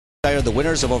are the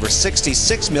winners of over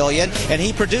 $66 million, and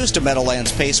he produced a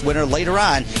Meadowlands Pace winner later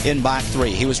on in Mach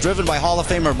 3. He was driven by Hall of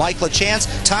Famer Mike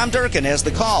LaChance. Tom Durkin has the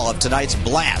call of tonight's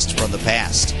blast from the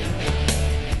past.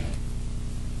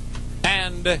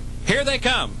 And here they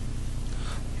come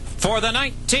for the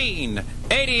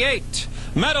 1988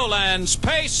 Meadowlands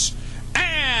Pace,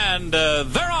 and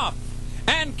they're off.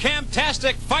 And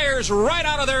Camtastic fires right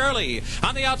out of there early.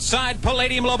 On the outside,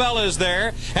 Palladium Lobel is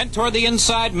there. And toward the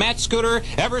inside, Matt Scooter,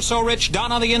 Ever So Rich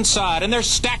down on the inside. And they're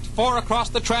stacked four across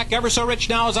the track. Ever So Rich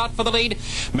now is out for the lead.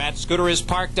 Matt Scooter is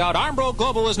parked out. Armbro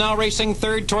Global is now racing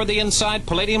third toward the inside.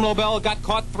 Palladium Lobel got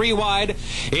caught three wide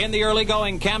in the early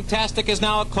going. Camtastic is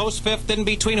now a close fifth in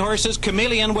between horses.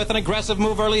 Chameleon with an aggressive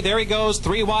move early. There he goes,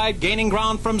 three wide, gaining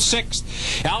ground from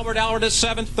sixth. Albert is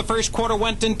seventh. The first quarter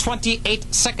went in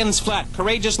 28 seconds flat.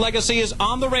 Courageous Legacy is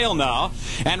on the rail now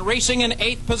and racing in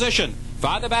eighth position.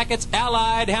 Farther back, it's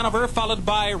Allied Hanover, followed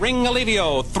by Ring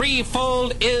Alivio.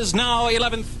 Threefold is now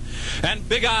 11th, and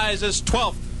Big Eyes is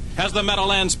 12th as the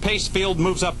Meadowlands Pace field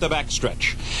moves up the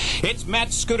backstretch. It's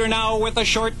Matt Scooter now with a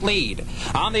short lead.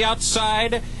 On the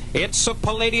outside, it's a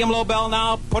Palladium Lobel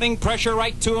now putting pressure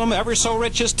right to him. Ever So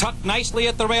Rich is tucked nicely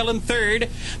at the rail in third.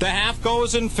 The half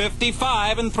goes in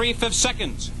 55 and 3/5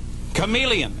 seconds.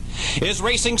 Chameleon is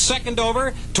racing second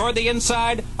over toward the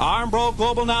inside. Armbro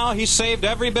Global now, he's saved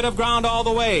every bit of ground all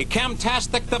the way.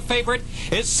 Camtastic, the favorite,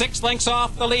 is 6 lengths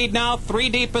off the lead now. 3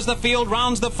 deep as the field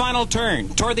rounds the final turn.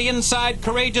 Toward the inside,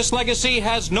 Courageous Legacy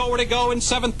has nowhere to go in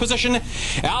 7th position.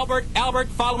 Albert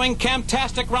following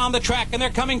Camtastic round the track, and they're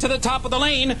coming to the top of the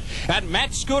lane. And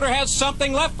Matt Scooter has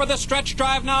something left for the stretch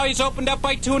drive now. He's opened up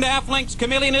by 2.5 lengths.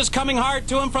 Chameleon is coming hard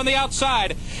to him from the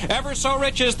outside. Ever So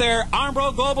Rich is there.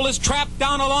 Armbro Global is trapped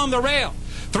down along the rail.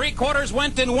 3/4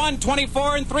 went in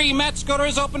 1:24 and 3. Matt Scooter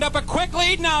has opened up a quick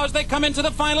lead now as they come into the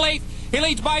final 8th. He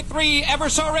leads by 3. Ever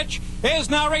So Rich is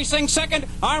now racing second.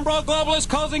 Armbro Global is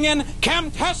closing in.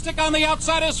 Camtastic on the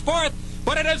outside is 4th.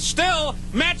 But it is still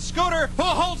Matt Scooter who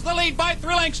holds the lead by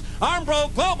 3 lengths.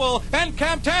 Armbro Global and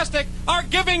Camtastic are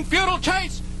giving futile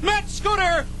chase. Matt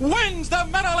Scooter wins the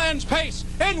Meadowlands Pace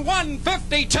in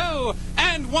 1:52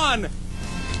 and 1.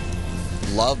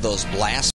 Love those blasts.